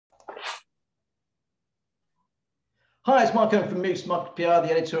Hi, it's Mark Owen from Moose Market PR,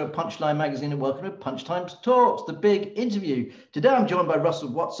 the editor of Punchline magazine, and welcome to Punchline Talks, the big interview. Today I'm joined by Russell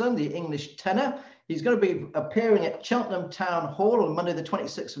Watson, the English tenor. He's going to be appearing at Cheltenham Town Hall on Monday the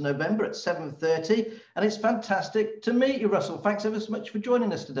 26th of November at 7:30, and it's fantastic to meet you, Russell. Thanks ever so much for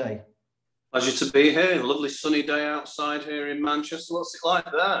joining us today. Pleasure to be here. A lovely sunny day outside here in Manchester. What's it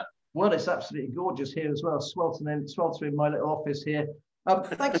like there? Well, it's absolutely gorgeous here as well, sweltering in my little office here.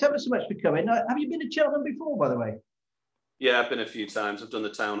 Thanks ever so much for coming. Have you been to Cheltenham before, by the way? Yeah, I've been a few times. I've done the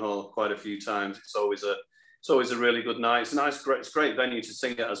town hall quite a few times. It's always a really good night. It's a great venue to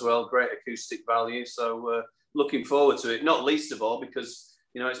sing at as well. Great acoustic value. So looking forward to it. Not least of all because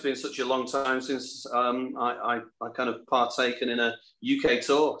it's been such a long time since I kind of partaken in a UK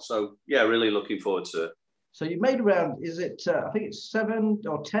tour. So yeah, really looking forward to it. So you made around, is it? I think it's 7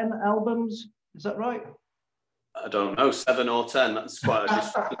 or 10 albums. Is that right? I don't know, 7 or 10. That's quite a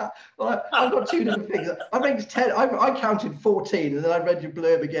different. Well, I've got two different things. I think it's 10. I counted 14, and then I read your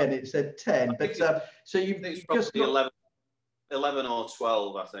blurb again. It said 10. But so you've just got 11 or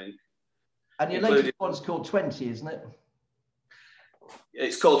 12, I think. And your latest one's called 20, isn't it?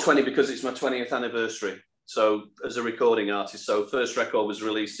 It's called 20 because it's my 20th anniversary. So as a recording artist, so first record was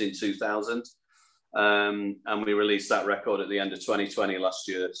released in 2000, and we released that record at the end of 2020 last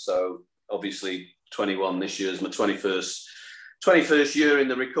year. So obviously 21 this year is my 21st year in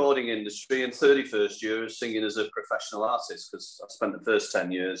the recording industry and 31st year of singing as a professional artist, because I spent the first 10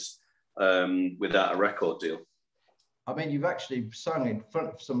 years without a record deal. I mean, you've actually sung in front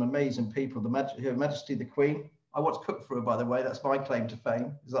of some amazing people. Her Majesty The Queen. I once cooked for her, by the way. That's my claim to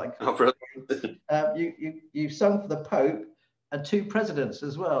fame. Is that oh, brilliant. You've sung for the Pope and 2 presidents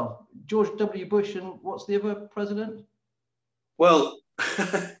as well. George W. Bush and what's the other president? Well,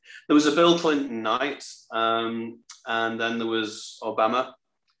 there was a Bill Clinton night, and then there was Obama,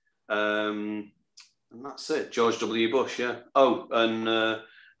 and that's it. George W. Bush, yeah. Oh, and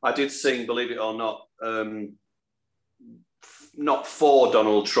I did sing, believe it or not for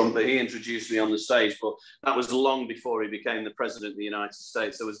Donald Trump, but he introduced me on the stage. But that was long before he became the president of the United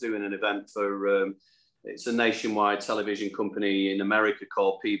States. I was doing an event for it's a nationwide television company in America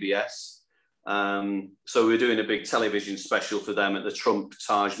called PBS. So we were doing a big television special for them at the Trump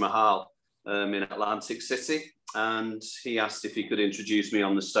Taj Mahal in Atlantic City, and he asked if he could introduce me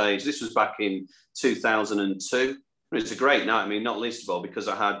on the stage. This was back in 2002. It was a great night. I mean, not least of all because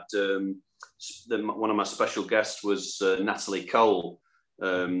I had one of my special guests was Natalie Cole.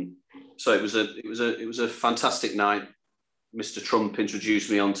 So it was a fantastic night. Mr. Trump introduced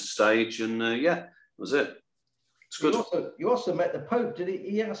me onto stage, and yeah, that was it. It's good. You also met the Pope. Did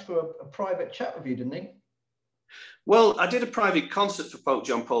he ask for a private chat with you, didn't he? Well, I did a private concert for Pope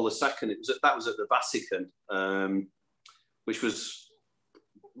John Paul II. That was at the Vatican, which was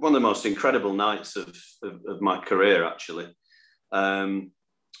one of the most incredible nights of my career, actually.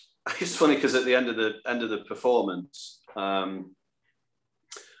 It's funny because at the end of the performance, I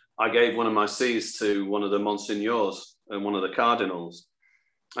gave one of my C's to one of the Monsignors and one of the Cardinals,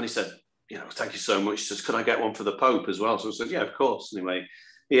 and he said, thank you so much. He says, could I get one for the Pope as well? So I said, yeah, of course. Anyway,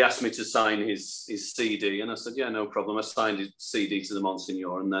 he asked me to sign his CD, and I said, yeah, no problem. I signed his CD to the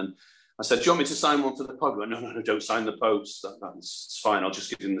Monsignor, and then I said, do you want me to sign one for the Pope? He went, no, don't sign the Pope's. That's fine. I'll just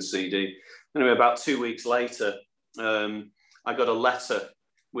give him the CD. Anyway, about 2 weeks later, I got a letter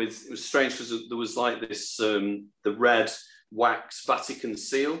with, it was strange because there was like this, the red wax Vatican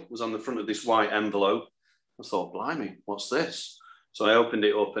seal was on the front of this white envelope. I thought, blimey, what's this? So I opened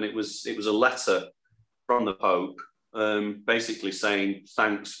it up, and it was a letter from the Pope, basically saying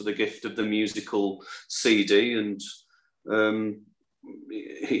thanks for the gift of the musical CD, and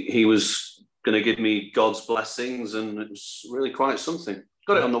he was going to give me God's blessings, and it was really quite something.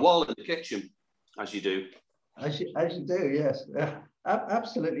 Got it on the wall in the kitchen, as you do. As you do, yes.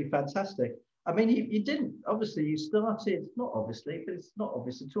 Absolutely fantastic. I mean, you didn't, obviously, you started, not obviously, but it's not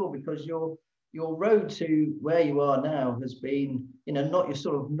obvious at all, because your road to where you are now has been, not your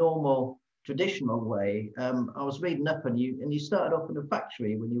sort of normal traditional way. I was reading up on you, and you started off in a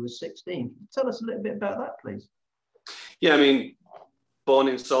factory when you were 16. Tell us a little bit about that, please. Yeah, I mean, born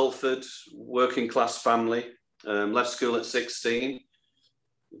in Salford, working class family, left school at 16,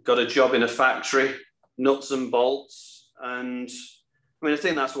 got a job in a factory, nuts and bolts. And I mean, I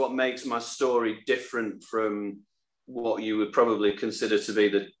think that's what makes my story different from what you would probably consider to be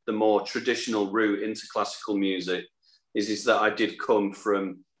the more traditional route into classical music, is that I did come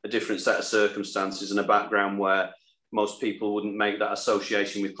from a different set of circumstances and a background where most people wouldn't make that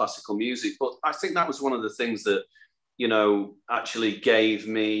association with classical music. But I think that was one of the things that, actually gave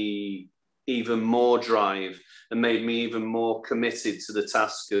me even more drive and made me even more committed to the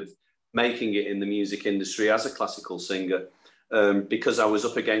task of making it in the music industry as a classical singer. Because I was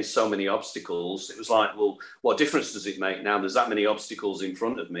up against so many obstacles, it was like, well, what difference does it make now? There's that many obstacles in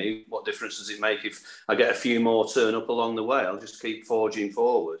front of me. What difference does it make if I get a few more turn up along the way? I'll just keep forging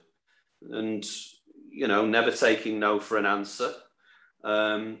forward and, you know, never taking no for an answer,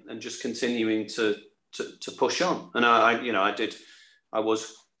 and just continuing to push on. And I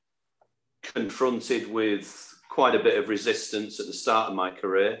was confronted with quite a bit of resistance at the start of my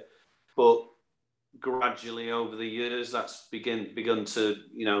career, but gradually over the years that's begun to,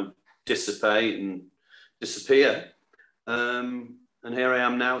 you know, dissipate and disappear, and here I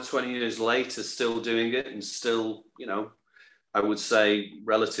am now 20 years later, still doing it, and still, you know, I would say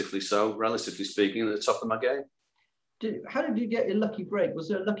relatively speaking, at the top of my game. How did you get your lucky break? Was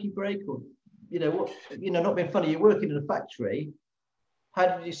there a lucky break, or, you know, what, you know, not being funny, you're working in a factory. How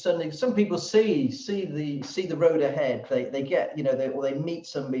did you suddenly? Some people see the road ahead. They get, you know, they meet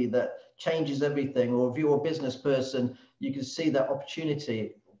somebody that changes everything. Or if you're a business person, you can see that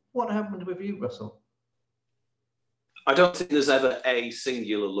opportunity. What happened with you, Russell? I don't think there's ever a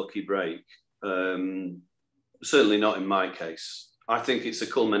singular lucky break. Certainly not in my case. I think it's a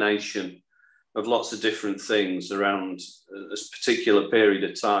culmination of lots of different things around a particular period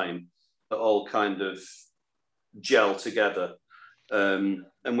of time that all kind of gel together.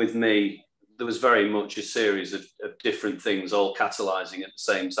 And with me, there was very much a series of different things all catalyzing at the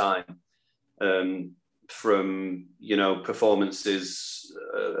same time. From, you know, performances,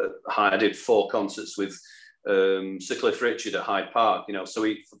 I did 4 concerts with Sir Cliff Richard at Hyde Park, you know, so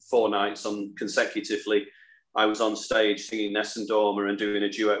 4 nights on consecutively, I was on stage singing Nessun Dorma and doing a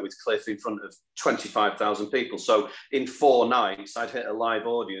duet with Cliff in front of 25,000 people. So in 4 nights, I'd hit a live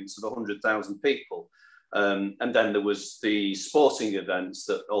audience of 100,000 people. And then there was the sporting events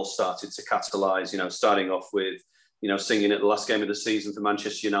that all started to catalyse, you know, starting off with, you know, singing at the last game of the season for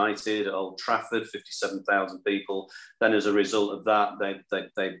Manchester United at Old Trafford, 57,000 people. Then as a result of that,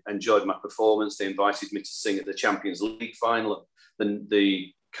 they enjoyed my performance. They invited me to sing at the Champions League final at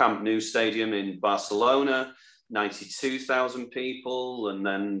the Camp Nou Stadium in Barcelona, 92,000 people. And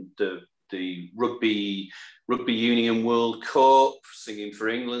then the Rugby Union World Cup, singing for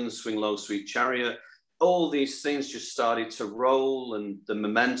England, Swing Low, Sweet Chariot. All these things just started to roll, and the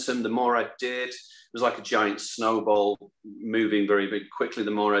momentum, the more I did, it was like a giant snowball moving very, very quickly.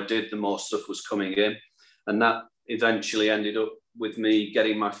 The more I did, the more stuff was coming in. And that eventually ended up with me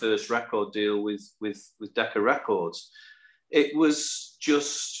getting my first record deal with Decca Records. It was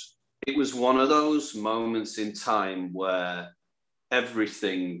one of those moments in time where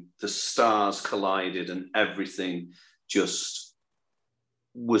everything, the stars collided, and everything just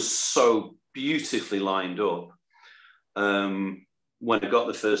was so beautifully lined up. When I got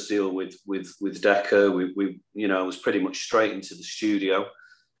the first deal with Decca, we you know, I was pretty much straight into the studio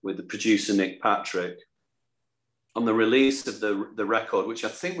with the producer Nick Patrick. On the release of the record, which I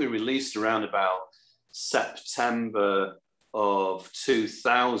think we released around about September of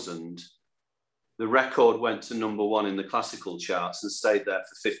 2000, the record went to #1 in the classical charts and stayed there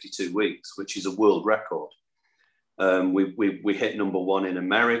for 52 weeks, which is a world record. We hit #1 in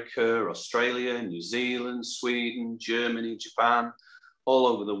America, Australia, New Zealand, Sweden, Germany, Japan, all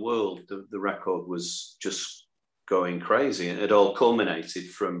over the world. The record was just going crazy, and it all culminated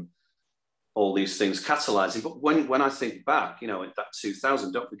from all these things catalyzing. But when I think back, you know, at that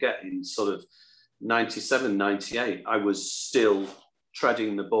 2000, don't forget, in sort of 97, 98, I was still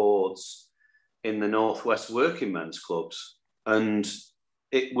treading the boards in the Northwest working men's clubs. And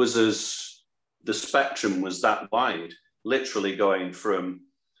it was the spectrum was that wide, literally going from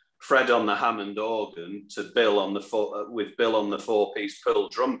Fred on the Hammond organ to Bill on the 4-piece Pearl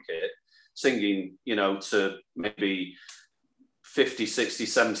drum kit, singing, you know, to maybe 50, 60,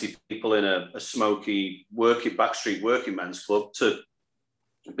 70 people in a smoky backstreet working men's club, to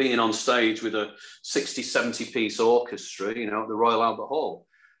being on stage with a 60, 70-piece orchestra, you know, at the Royal Albert Hall.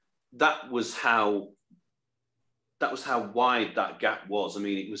 That was how wide that gap was. I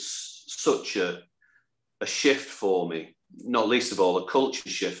mean, it was such a shift for me, not least of all a culture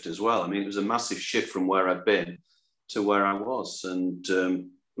shift as well. I mean, it was a massive shift from where I'd been to where I was, and it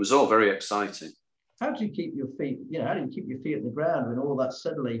was all very exciting. How do you keep your feet, you know, how do you keep your feet on the ground when all that's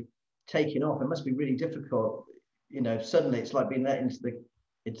suddenly taking off? It must be really difficult, you know, suddenly it's like being let into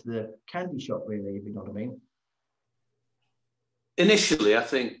the candy shop, really, if you know what I mean. Initially, I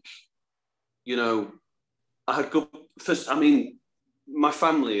think, you know, I had good first. I mean, my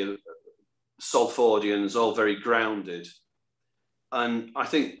family are Salfordians, all very grounded. And I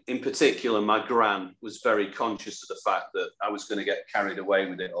think in particular, my gran was very conscious of the fact that I was going to get carried away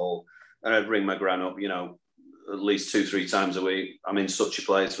with it all. And I'd ring my gran up, you know, at least 2-3 times a week. I'm in such a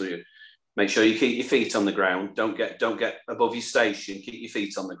place where Make sure you keep your feet on the ground. Don't get above your station. Keep your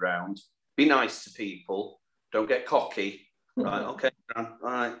feet on the ground. Be nice to people. Don't get cocky. Right, okay, all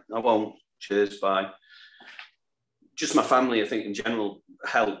right, I won't. Cheers, bye. Just my family, I think, in general,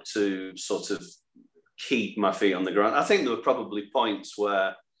 helped to sort of keep my feet on the ground. I think there were probably points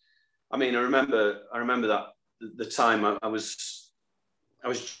where, I mean, I remember that the time I was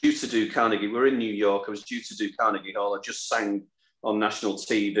due to do Carnegie. We were in New York. I was due to do Carnegie Hall. I just sang on national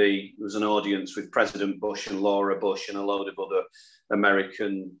TV. There was an audience with President Bush and Laura Bush and a load of other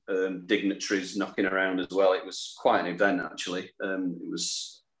American dignitaries knocking around as well. It was quite an event, actually.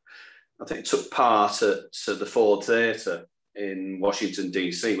 I think it took part at the Ford Theatre in Washington,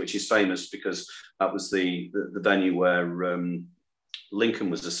 D.C., which is famous because that was the venue where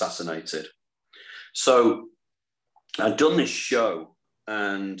Lincoln was assassinated. So I'd done this show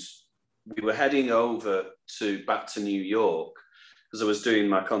and we were heading over back to New York because I was doing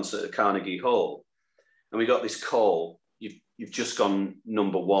my concert at Carnegie Hall. And we got this call, you've just gone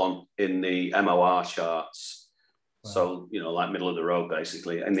 #1 in the MOR charts. Wow. So, you know, like middle of the road,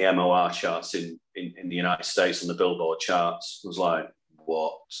 basically, in the MOR charts in the United States and the Billboard charts. I was like,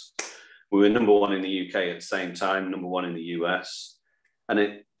 what? We were #1 in the UK at the same time, #1 in the US.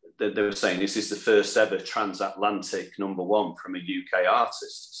 And they were saying this is the first ever transatlantic #1 from a UK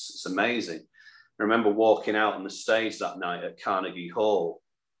artist. It's amazing. I remember walking out on the stage that night at Carnegie Hall,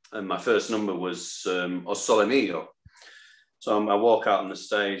 and my first number was O Sole Mio. So I walk out on the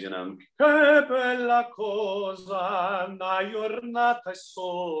stage and I'm, che bella cosa, una giornata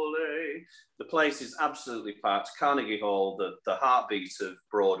sole. The place is absolutely packed. Carnegie Hall, the heartbeat of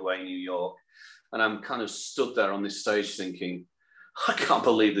Broadway, New York. And I'm kind of stood there on this stage thinking, I can't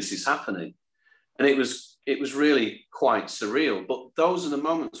believe this is happening. And it was really quite surreal. But those are the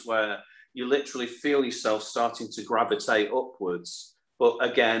moments where you literally feel yourself starting to gravitate upwards. But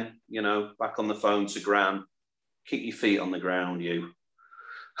again, you know, back on the phone to Gran, keep your feet on the ground, you.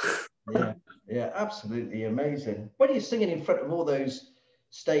 Yeah, absolutely amazing. When you're singing in front of all those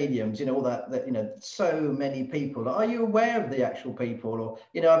stadiums, you know, all that you know, so many people, are you aware of the actual people? Or,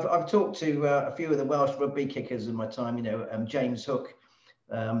 you know, I've talked to a few of the Welsh rugby kickers in my time, you know, James Hook,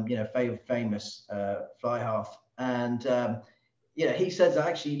 you know, famous fly half. And, you know, he says that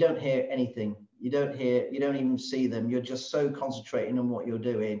actually you don't hear anything. You don't even see them. You're just so concentrating on what you're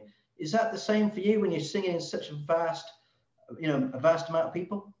doing. Is that the same for you when you're singing in such a vast amount of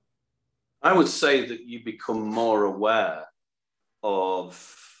people? I would say that you become more aware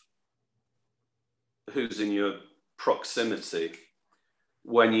of who's in your proximity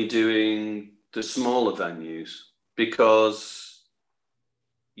when you're doing the smaller venues, because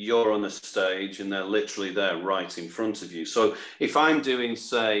you're on a stage and they're literally there right in front of you. So if I'm doing,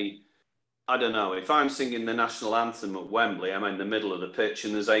 say, I don't know, if I'm singing the national anthem at Wembley, I'm in the middle of the pitch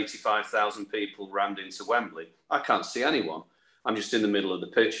and there's 85,000 people rammed into Wembley, I can't see anyone. I'm just in the middle of the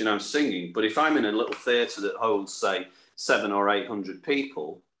pitch and I'm singing. But if I'm in a little theatre that holds, say, 700 or 800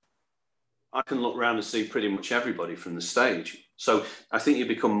 people, I can look around and see pretty much everybody from the stage. So I think you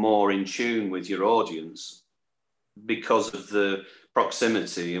become more in tune with your audience because of the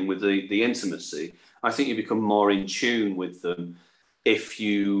proximity and with the intimacy. I think you become more in tune with them if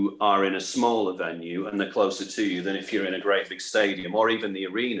you are in a smaller venue and they're closer to you than if you're in a great big stadium or even the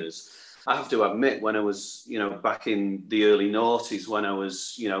arenas. I have to admit, when I was, you know, back in the early noughties, when I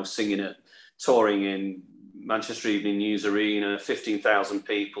was, you know, touring in Manchester Evening News Arena, 15,000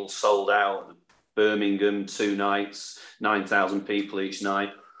 people sold out, Birmingham, 2 nights, 9,000 people each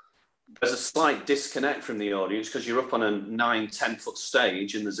night. There's a slight disconnect from the audience because you're up on a 9-10 foot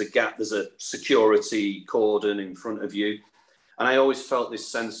stage and there's a gap, there's a security cordon in front of you. And I always felt this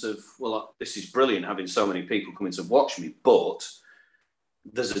sense of, well, this is brilliant having so many people coming to watch me, but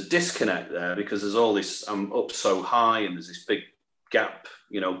there's a disconnect there because there's all this, I'm up so high and there's this big gap,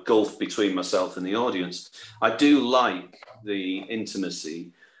 you know, gulf between myself and the audience. I do like the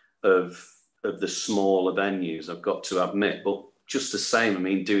intimacy of the smaller venues, I've got to admit, but just the same, I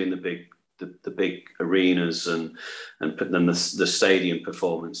mean, doing the big arenas and then the stadium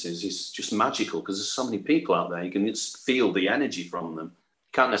performances is just magical because there's so many people out there. You can just feel the energy from them.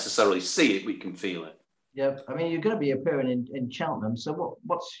 You can't necessarily see it, but you can feel it. Yeah, I mean, you're going to be appearing in Cheltenham. So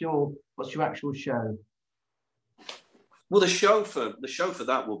what's your actual show? Well, the show for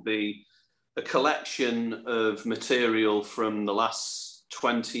that will be a collection of material from the last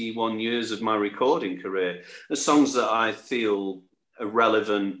 21 years of my recording career. The songs that I feel are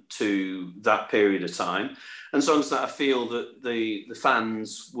relevant to that period of time, and songs that I feel that the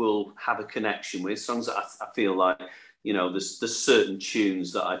fans will have a connection with, songs that I feel like you know, there's certain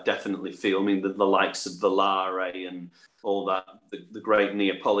tunes that I definitely feel. I mean, the likes of Volare and all that, the great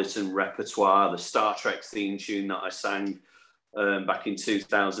Neapolitan repertoire, the Star Trek theme tune that I sang back in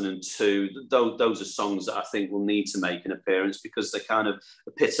 2002. Those are songs that I think will need to make an appearance because they kind of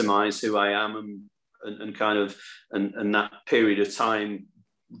epitomise who I am and kind of and that period of time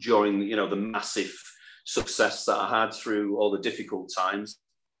during, you know, the massive success that I had through all the difficult times.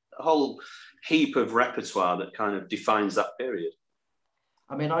 A whole heap of repertoire that kind of defines that period.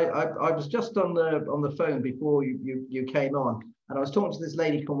 I mean, I was just on the phone before you came on, and I was talking to this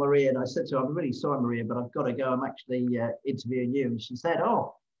lady called Maria, and I said to her, "I'm really sorry, Maria, but I've got to go. I'm actually interviewing you." And she said,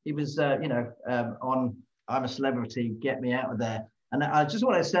 "Oh, he was, on I'm a Celebrity. Get me out of there." And I just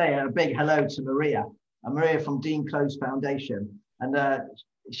want to say a big hello to Maria, Maria from Dean Close Foundation, and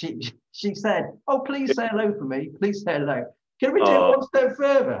she said, "Oh, please say hello for me. Please say hello." Can we do it one step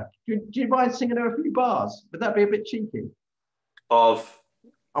further? Do you mind singing her a few bars? Would that be a bit cheeky? Or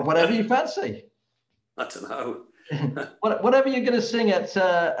whatever you fancy. I don't know. Whatever you're going to sing at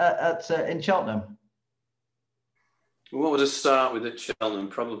in Cheltenham. What would I start with at Cheltenham?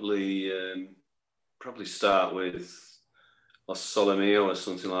 Probably start with O Sole Mio or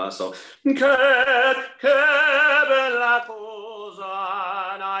something like that. So, che bella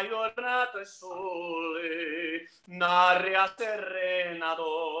cosa, una giornata sole, un'aria serena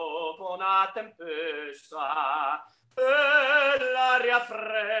dopo una tempesta. L'aria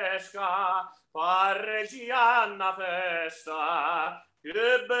fresca, parreggiana festa,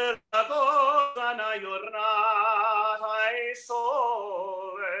 che bella cosa una giornata e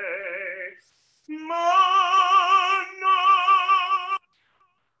sole, ma no,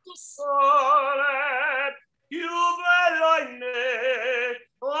 tu sole, più bello in me,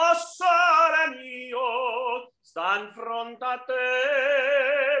 o sole mio, sta in fronte a te,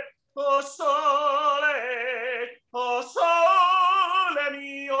 o sole, o sole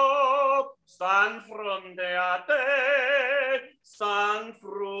mio, sta in fronte a te, sta in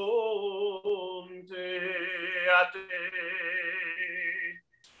fronte a te.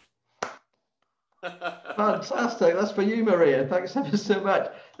 Fantastic. That's for you, Maria. Thanks ever so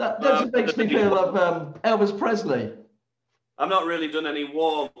much. That just makes me feel of Elvis Presley. I've not really done any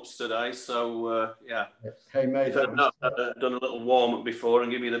warm-ups today, so yeah. Hey, mate. I've done a little warm-up before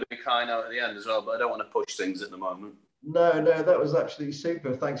and give you the big high note at the end as well, but I don't want to push things at the moment. No, that was absolutely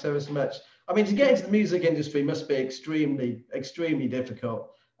super. Thanks ever so much. I mean, to get into the music industry must be extremely, extremely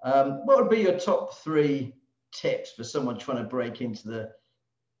difficult. What would be your top 3 tips for someone trying to break into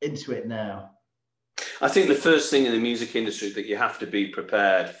it now? I think the first thing in the music industry that you have to be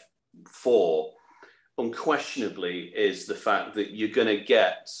prepared for, unquestionably, is the fact that you're going to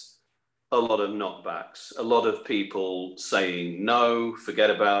get a lot of knockbacks, a lot of people saying no,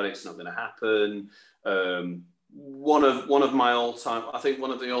 forget about it, it's not going to happen. One of my all-time, I think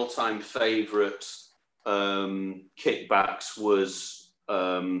one of the all-time favorite kickbacks was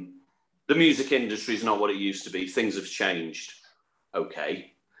the music industry is not what it used to be. Things have changed. Okay.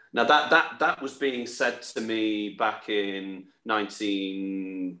 Now that was being said to me back in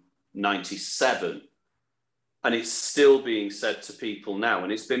 1997. And it's still being said to people now.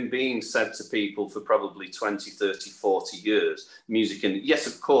 And it's been being said to people for probably 20, 30, 40 years. Yes,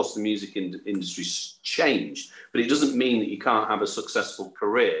 of course, the music industry's changed, but it doesn't mean that you can't have a successful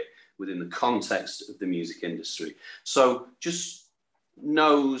career within the context of the music industry. So just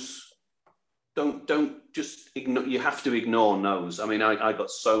no's, don't just ignore, you have to ignore no's. I mean, I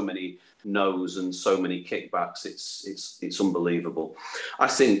got so many no's and so many kickbacks, it's unbelievable. I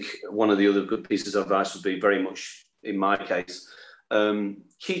think one of the other good pieces of advice would be, very much in my case,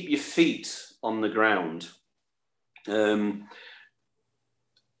 keep your feet on the ground. I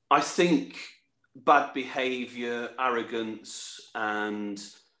think bad behavior, arrogance and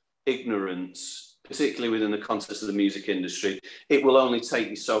ignorance, particularly within the context of the music industry, it will only take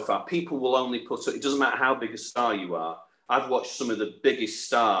you so far. People will only it doesn't matter how big a star you are. I've watched some of the biggest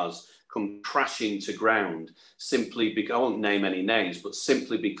stars come crashing to ground simply because, I won't name any names, but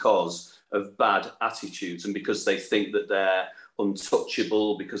simply because of bad attitudes and because they think that they're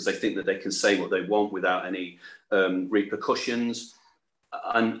untouchable, because they think that they can say what they want without any repercussions.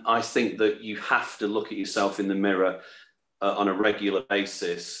 And I think that you have to look at yourself in the mirror on a regular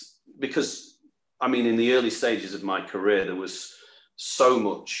basis, because, I mean, in the early stages of my career, there was so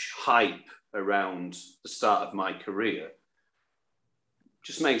much hype around the start of my career.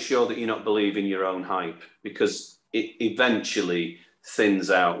 Just make sure that you're not believing your own hype, because it eventually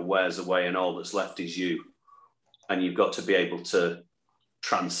thins out, wears away, and all that's left is you. And you've got to be able to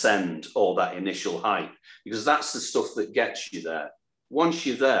transcend all that initial hype, because that's the stuff that gets you there. Once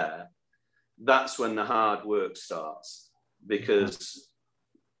you're there, that's when the hard work starts, because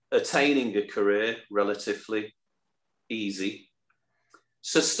attaining a career, relatively easy.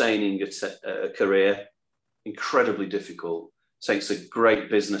 Sustaining a career, incredibly difficult. Takes a great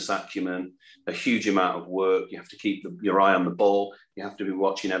business acumen, a huge amount of work. You have to keep your eye on the ball. You have to be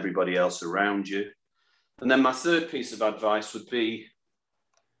watching everybody else around you. And then my third piece of advice would be,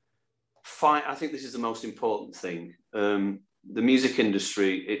 I think this is the most important thing. The music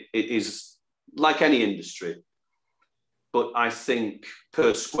industry, it is like any industry, but I think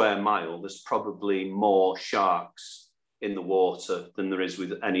per square mile, there's probably more sharks in the water than there is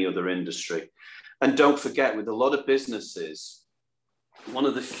with any other industry. And don't forget, with a lot of businesses, one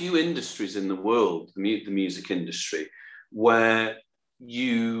of the few industries in the world, the music industry, where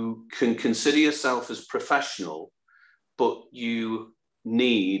you can consider yourself as professional, but you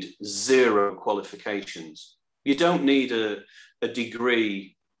need 0 qualifications. You don't need a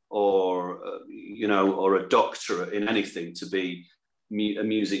degree or or a doctorate in anything to be a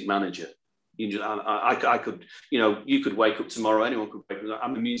music manager. I could, you could wake up tomorrow, anyone could wake up,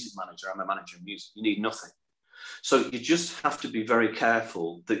 I'm a music manager, I'm a manager of music. You need nothing. So you just have to be very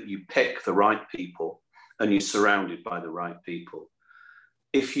careful that you pick the right people and you're surrounded by the right people.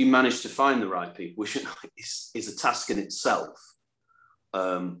 If you manage to find the right people, which is a task in itself,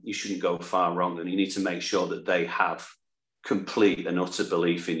 you shouldn't go far wrong, and you need to make sure that they have complete and utter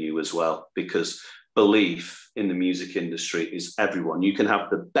belief in you as well, because belief in the music industry is everyone. You can have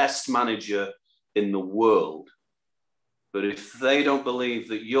the best manager in the world, but if they don't believe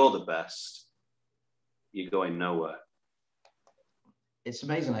that you're the best, you're going nowhere. It's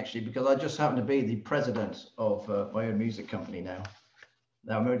amazing, actually, because I just happen to be the president of my own music company now.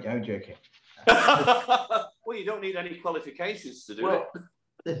 No, I'm joking. Well, you don't need any qualifications to do it.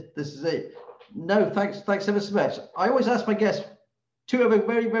 This is it. No, thanks ever so much. I always ask my guests 2 other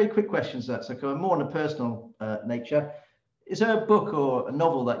very, very quick questions. That's okay, more on a personal nature. Is there a book or a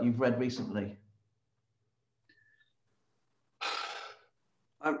novel that you've read recently?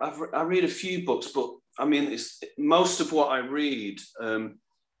 I read a few books, but I mean, most of what I read.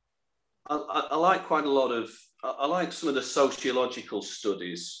 I like quite a lot of. I like some of the sociological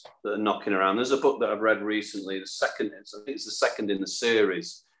studies that are knocking around. There's a book that I've read recently. I think it's the second in the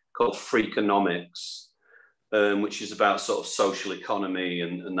series, called Freakonomics, which is about sort of social economy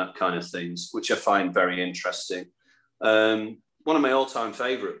and that kind of things, which I find very interesting. One of my all-time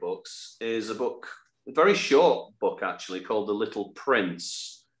favorite books is a very short book actually, called The Little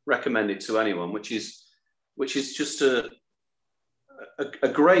Prince. Recommend it to anyone, which is just a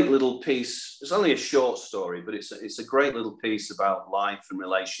great little piece. It's only a short story, but it's a great little piece about life and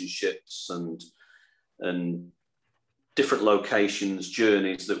relationships and different locations,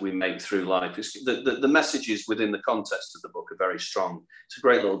 journeys that we make through life. The messages within the context of the book are very strong. It's a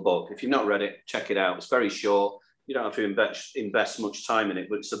great little book. If you've not read it, check it out. It's very short. You don't have to invest much time in it,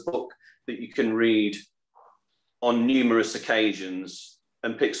 but it's a book that you can read on numerous occasions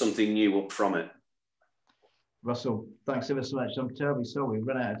and pick something new up from it. Russell, thanks ever so much. I'm terribly sorry we've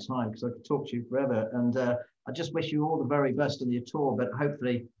run out of time, because I could talk to you forever. And I just wish you all the very best on your tour, but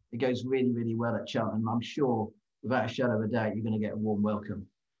hopefully it goes really, really well at Cheltenham. I'm sure, without a shadow of a doubt, you're going to get a warm welcome.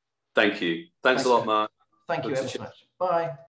 Thank you. Thanks a lot, Mark. Thank you ever so much. Bye.